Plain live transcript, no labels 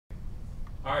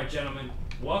Alright, gentlemen,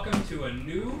 welcome to a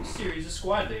new series of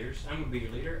squad leaders. I'm going to be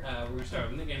your leader. We're going to start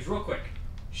with nicknames real quick.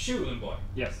 Shoelin Boy.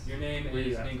 Yes. Your name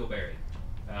is Dingleberry.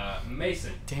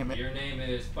 Mason. Damn it. Your name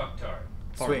is Fucktard.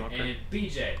 Sweet. And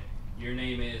BJ. Your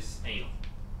name is Anal.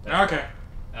 Okay.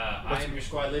 I am your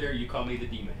squad leader. You call me the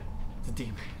D-Man. The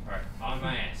D-Man. Alright, on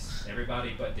my ass.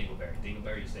 Everybody but Dingleberry.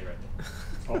 Dingleberry, you stay right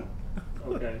there.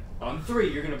 Oh, okay. On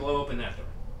 3, you're going to blow open that door.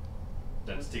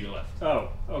 That's to your left. Oh,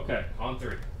 okay. On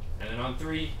 3. And then on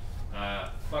 3,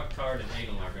 Fucktard and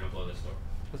Anal are going to blow this door.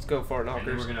 Let's go for it, And then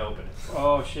knockers. we're going to open it.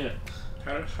 Oh, shit.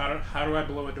 How do I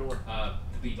blow a door? The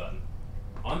B button.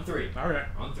 On 3. Okay.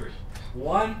 On 3.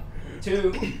 1,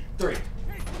 2, 3.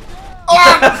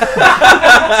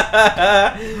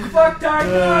 Fucktard,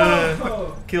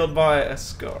 no! Killed by a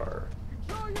scar.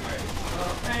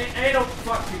 Anal,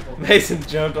 fuck people. Mason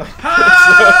jumped like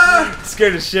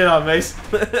scared the shit out of Mason.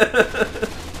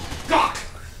 Fuck!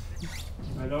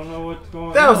 I don't know what's going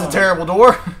on. That was a terrible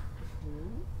door.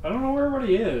 I don't know where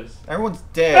everybody is. Everyone's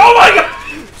dead. Oh my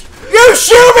god! You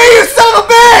shoot me, you son of a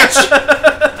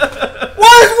bitch!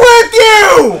 What is with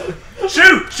you?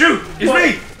 Shoot! It's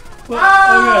me!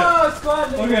 Oh,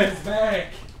 squad leader Okay. is back.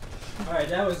 Alright,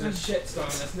 that was a shit storm.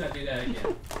 Let's not do that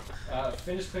again.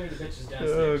 Finish clearing the bitches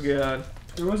Oh downstairs. god.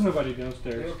 There was nobody There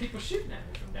downstairs. were people shooting at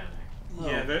me from down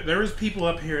there. Yeah, there was people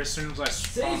up here as soon as I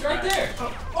See, spawned he's right back. there.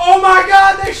 Oh my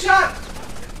god, they shot!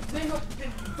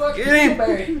 Fuck Get him.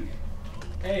 Dingleberry.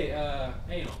 Hey,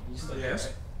 Anal, you still there, Yes.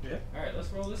 right? Yeah. Alright, let's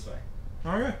roll this way.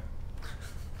 Okay.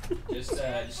 Just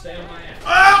stay on my ass.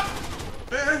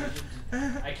 Ah!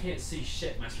 I can't see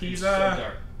shit. My screen's He's, so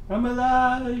dark. I'm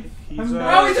alive. He's, I'm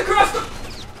Oh, he's across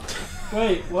the...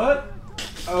 Wait, what?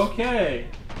 Okay.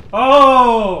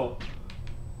 Oh!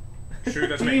 Shoot,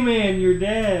 that's me. D-Man, you're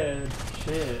dead.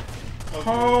 Shit.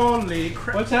 Holy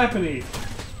crap. What's happening?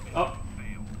 Oh.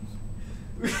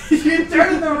 You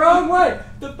turned the wrong way.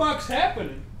 The fuck's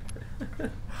happening?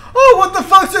 Oh, what the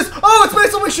fuck's this? Oh, it's made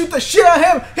somebody shoot the shit out of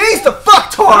him. He's the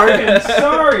fucktard. I'm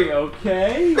sorry,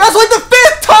 okay? That's like the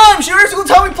 5th time she was gonna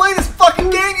tell me play this fucking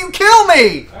game. You kill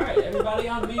me. Alright, everybody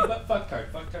on me but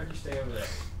Fucktard. Fucktard, you stay over there.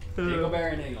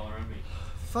 Dingleberry and Anal are on me.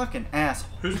 Fucking asshole.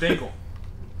 Who's Dingle?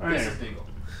 This is Dingle.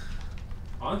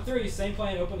 On 3, same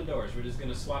plan, open the doors. We're just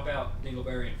gonna swap out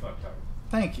Dingleberry and Fucktard.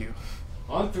 Thank you.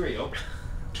 On 3, open.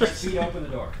 Speed, open the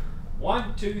door.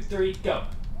 1, 2, 3, go.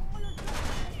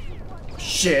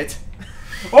 Shit.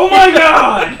 Oh my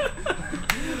god!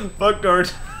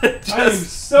 Fucktard. I am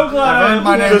so glad I've earned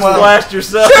my name Just well. flashed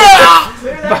yourself.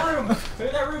 Clear that room.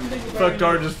 Clear that room, Dingleberry.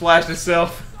 Fucktard just flashed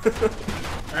himself.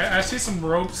 I see some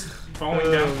ropes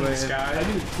falling down from the I sky.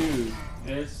 do too.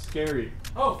 And it's scary.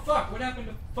 Oh, fuck. What happened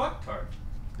to Fucktard?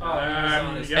 Oh, he was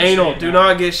on his... Yes. Anal, do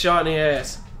not get shot in the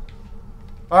ass.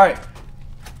 All right.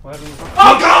 What happened?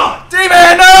 Oh, God!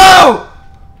 D-Man, no!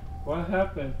 What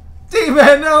happened?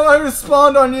 D-Man, no! I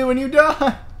respawned on you when you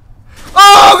die.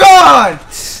 Oh God!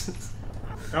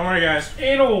 Don't worry, guys.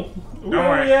 Anal! Where are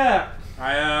worry. we at?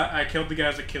 I killed the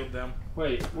guys that killed them.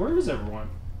 Wait, where is everyone?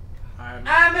 I'm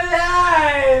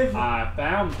alive! I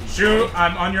found you. Shoot!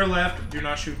 I'm on your left. Do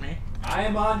not shoot me. I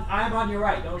am on your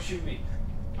right. Don't shoot me.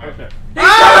 Okay. He's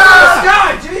ah!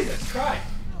 God, Jesus Christ!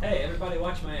 Hey, everybody,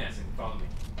 watch my ass and follow me.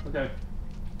 Okay.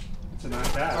 It's a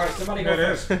nice guy. All right, somebody go It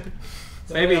first. is.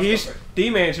 Maybe Somebody else go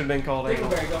D-Man should have been called Anal.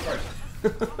 Dingleberry, go first.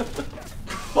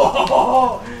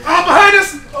 Oh, behind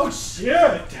us! Oh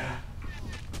shit!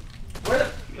 Where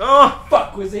the Oh!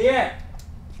 fuck was he at?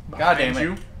 God damn Behind it!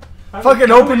 you.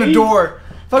 Fucking open the door.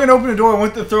 Fucking open the door and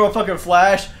went to throw a fucking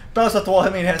flash. Bounced off the wall,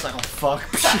 hit me in the head. It's like, oh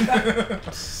fuck.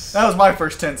 That was my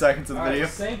first 10 seconds of the Alright, video.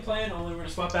 same plan, only we're gonna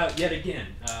swap out yet again.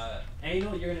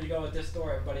 Anal, you're gonna go with this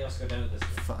door. Everybody else go down to this door.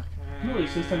 Fuck. No,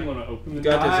 it's this time you want to open the You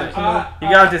got door. this. You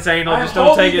got this, Anal. I'm Just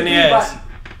don't take holding it in the B ass. button.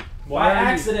 Why By are you-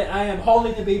 accident, I am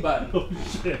holding the B button. Oh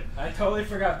shit. I totally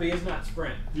forgot B is not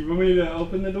sprint. Do you want me to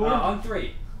open the door? On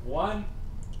 3. 1,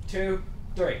 2,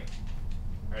 3. Alright,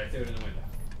 I threw it in the window.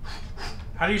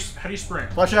 How do you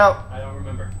sprint? Watch out. I don't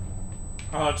remember.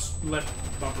 Oh, it's left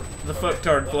bumper. The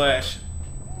fucktard flash.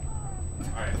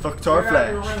 Alright. Fucktard Clear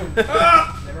out your flash.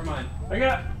 room. Never mind. I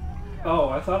got. Oh,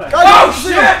 I thought I. God, Oh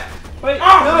shit! Wait,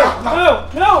 Oh,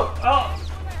 no! Oh!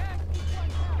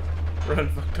 Run,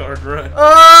 fucktard, run.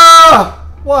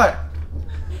 What?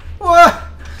 What?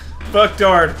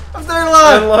 Fucktard, I'm staying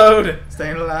alive. unload.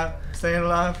 Staying alive. Staying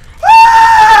alive.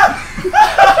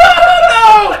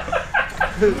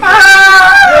 The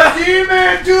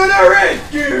demon to the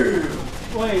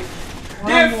rescue! Wait.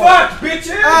 Get one fucked,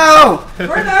 bitches! Ow!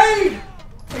 Grenade! more.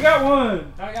 I got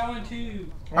one. I got one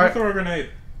too. I'm gonna throw a grenade.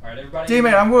 Alright, everybody.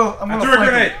 D-Man, I'm I gonna threw a flank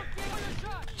grenade. him.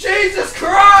 Jesus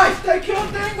Christ! They killed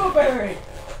Dingleberry!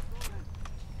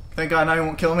 Thank God now he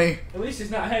won't kill me. At least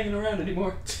he's not hanging around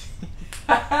anymore.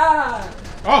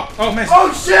 Oh, man.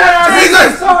 Oh shit!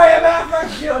 Jesus! Sorry about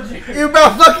fucking killed you. You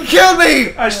about fucking killed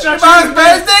me! I shot You're about you. as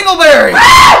bad as Dingleberry!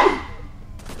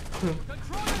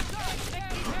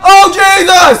 Oh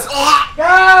Jesus!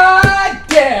 God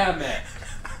damn it!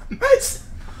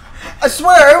 I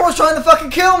swear, everyone's trying to fucking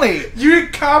kill me! You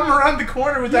come around the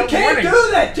corner with You that can't warning.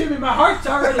 do that to me. My heart's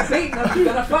already beating. I'm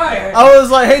gonna fire. I was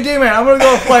like, hey D-Man, I'm gonna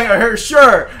go play. I heard,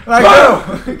 sure. And I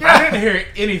go. I didn't hear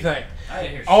anything. I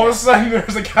didn't hear All of a shit. sudden, there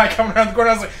was a guy coming around the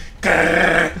corner. I was like,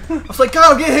 "Grrr." I was like,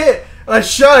 God, get hit! And I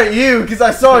shot at you because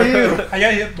I saw you. I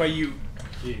got hit by you.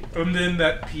 Gee, And then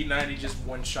that P90 just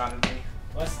one-shotted me.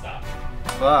 let's stop.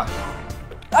 Fuck.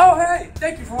 Oh hey,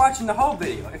 thank you for watching the whole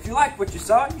video. If you liked what you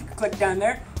saw, you can click down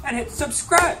there and hit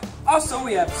subscribe. Also,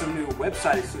 we have some new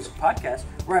website exclusive podcasts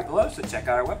right below, so check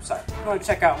out our website. If you want to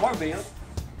check out more videos,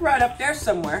 right up there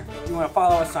somewhere. If you want to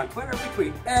follow us on Twitter, we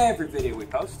tweet every video we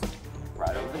post.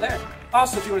 Right over there.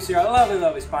 Also, if you want to see our lovely,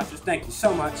 lovely sponsors, thank you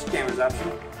so much, Gamers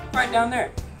Option, right down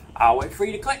there. I'll wait for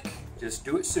you to click. Just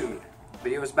do it soon.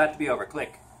 Video is about to be over.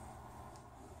 Click.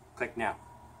 Click now.